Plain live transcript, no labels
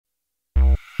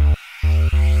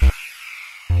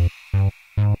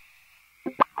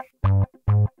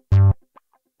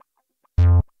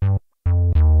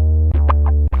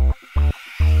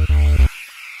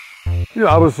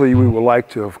Obviously we would like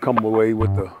to have come away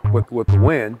with the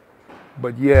win,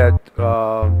 but yet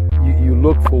you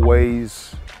look for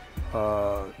ways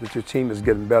that your team is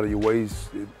getting better,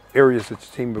 areas that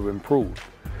your team have improved.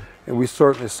 And we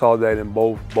certainly saw that in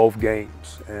both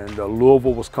games. And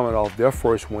Louisville was coming off their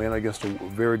first win against a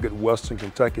very good Western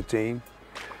Kentucky team.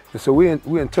 And so we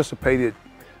anticipated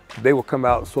they would come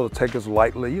out and sort of take us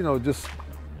lightly, just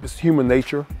human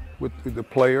nature with the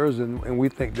players, and we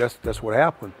think that's what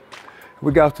happened.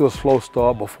 We got to a slow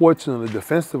start, but fortunately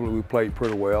defensively we played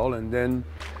pretty well, and then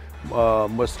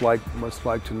much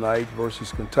like tonight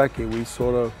versus Kentucky, we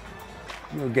sort of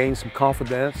gained some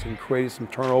confidence and created some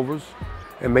turnovers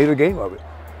and made a game of it.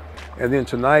 And then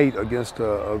tonight against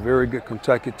a very good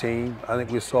Kentucky team, I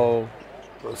think we saw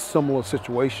a similar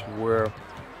situation where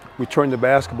we turned the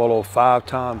basketball over 5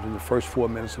 times in the first 4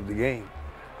 minutes of the game.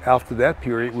 After that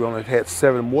period, we only had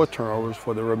 7 more turnovers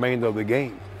for the remainder of the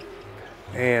game.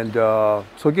 And so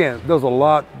again, there's a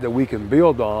lot that we can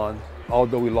build on,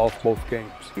 although we lost both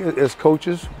games. As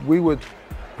coaches, we would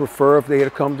prefer if they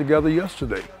had come together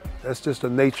yesterday. That's just the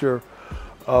nature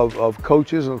of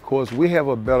coaches, and of course we have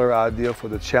a better idea for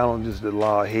the challenges that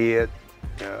lie ahead.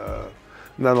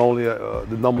 Not only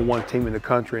the #1 team in the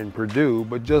country in Purdue,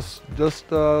 but just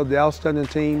the outstanding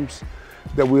teams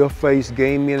that we'll face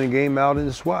game in and game out in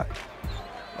the SWAC.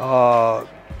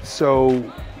 So,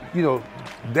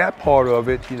 that part of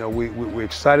it, we're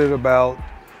excited about,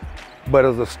 but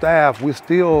as a staff, we're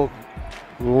still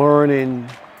learning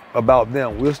about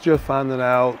them. We're still finding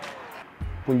out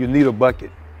when you need a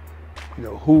bucket,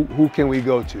 who can we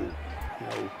go to?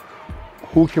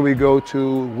 Who can we go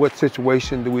to? What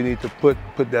situation do we need to put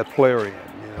that player in?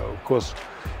 Of course,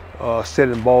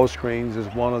 setting ball screens is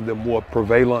one of the more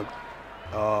prevalent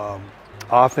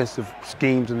offensive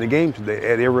schemes in the game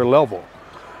today at every level.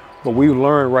 But we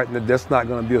learned right now that's not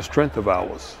going to be a strength of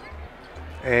ours.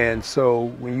 And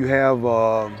so when you have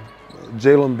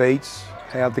Jalen Bates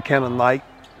have the kind of night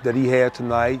that he had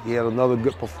tonight, he had another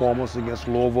good performance against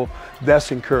Louisville,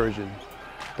 that's encouraging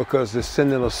because it's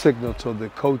sending a signal to the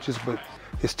coaches, but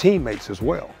his teammates as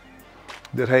well,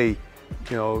 that hey,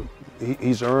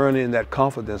 he's earning that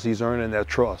confidence, he's earning that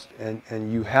trust,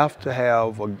 and you have to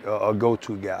have a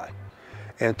go-to guy.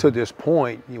 And to this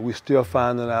point, we're still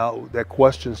finding out that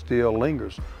question still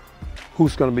lingers.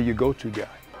 Who's going to be your go-to guy?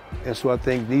 And so I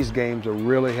think these games are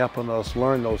really helping us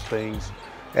learn those things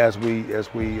as we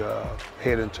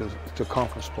head into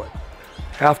conference play.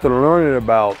 After learning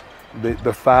about the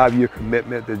 5-year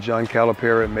commitment that John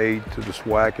Calipari made to the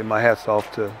SWAC, and my hat's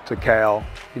off to Cal,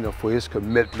 for his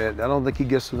commitment. I don't think he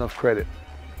gets enough credit,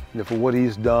 for what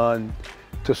he's done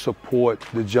to support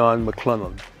the John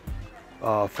McCullum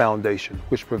Foundation,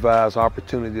 which provides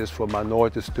opportunities for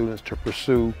minority students to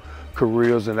pursue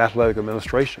careers in athletic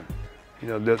administration.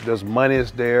 There's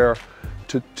monies there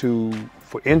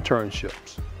for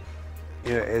internships,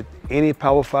 at any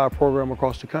Power 5 program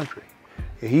across the country.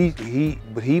 But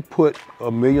he put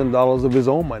 $1 million of his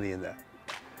own money in that.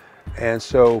 And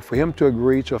so for him to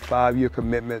agree to a 5-year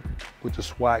commitment with the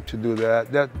SWAC to do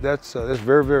that's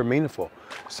very, very meaningful.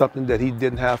 Something that he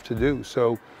didn't have to do.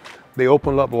 So they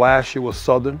opened up last year with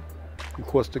Southern. Of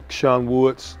course, Sean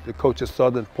Woods, the coach at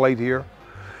Southern, played here.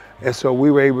 And so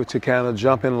we were able to kind of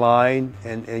jump in line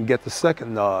and get the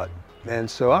second nod. And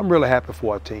so I'm really happy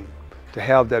for our team to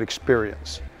have that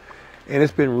experience. And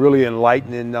it's been really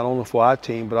enlightening, not only for our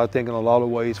team, but I think in a lot of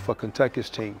ways for Kentucky's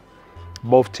team.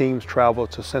 Both teams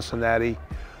traveled to Cincinnati,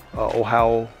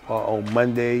 Ohio on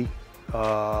Monday,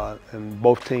 and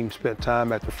both teams spent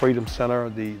time at the Freedom Center,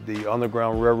 the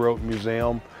Underground Railroad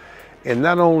Museum, and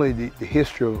not only the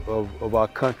history of our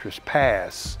country's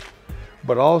past,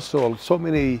 but also so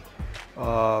many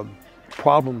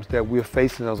problems that we're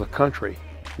facing as a country,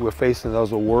 we're facing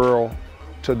as a world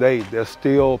today.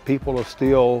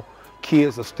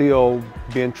 Kids are still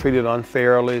being treated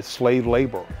unfairly, slave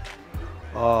labor.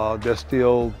 There's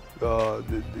still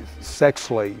the sex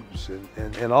slaves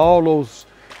and all those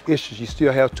issues. You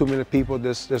still have too many people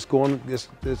that's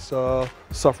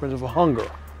suffering of hunger.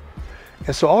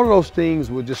 And so all of those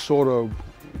things were just sort of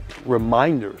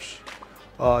reminders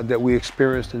that we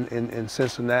experienced in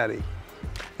Cincinnati.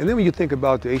 And then when you think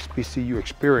about the HBCU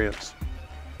experience,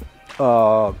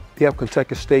 you have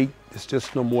Kentucky State. It's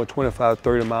just no more 25,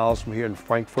 30 miles from here in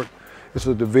Frankfort. It's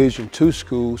a Division II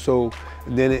school. So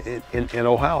then in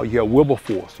Ohio, you have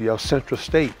Wilberforce, you have Central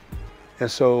State. And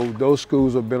so those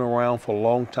schools have been around for a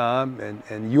long time,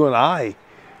 and you and I,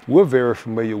 we're very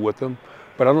familiar with them,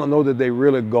 but I don't know that they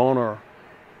really garner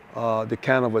the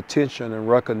kind of attention and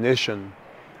recognition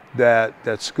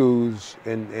that schools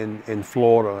in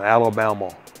Florida,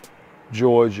 Alabama,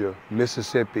 Georgia,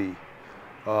 Mississippi,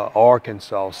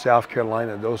 Arkansas, South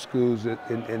Carolina, those schools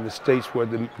in the states where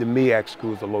the MEAC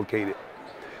schools are located.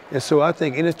 And so I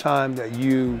think anytime that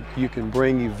you can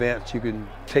bring events, you can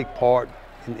take part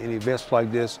in events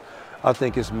like this, I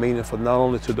think it's meaningful not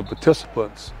only to the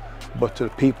participants, but to the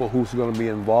people who's going to be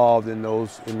involved in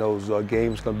those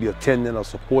games, going to be attending or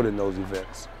supporting those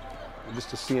events. Just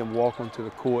to see him walk onto the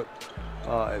court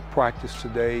at practice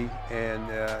today,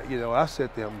 and you know, I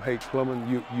said to him, "Hey, Clement,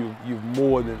 you've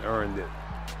more than earned it."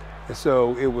 And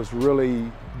so it was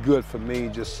really good for me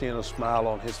just seeing a smile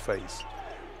on his face.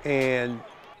 And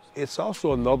it's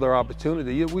also another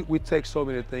opportunity. We take so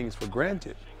many things for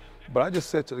granted, but I just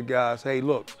said to the guys, "Hey,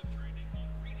 look,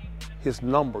 his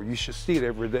number, you should see it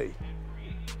every day.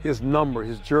 His number,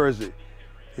 his jersey,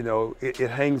 you know, it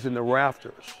hangs in the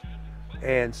rafters."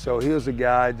 And so here's a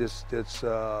guy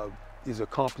he's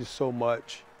accomplished so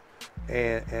much,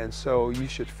 and so you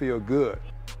should feel good,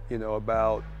 you know,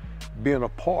 about being a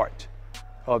part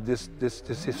of this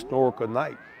historical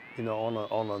night, you know,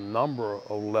 on a number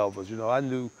of levels. You know, I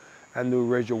knew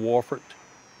Reggie Warford,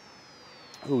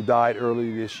 who died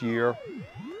early this year,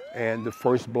 and the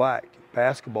first black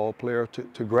basketball player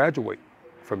to graduate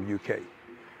from UK.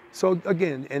 So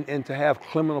again, and to have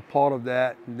Clement a part of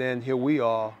that, and then here we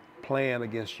are playing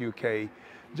against UK.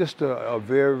 Just a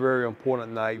very, very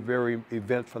important night, very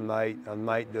eventful night, a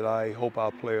night that I hope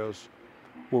our players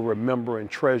will remember and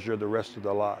treasure the rest of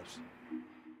their lives.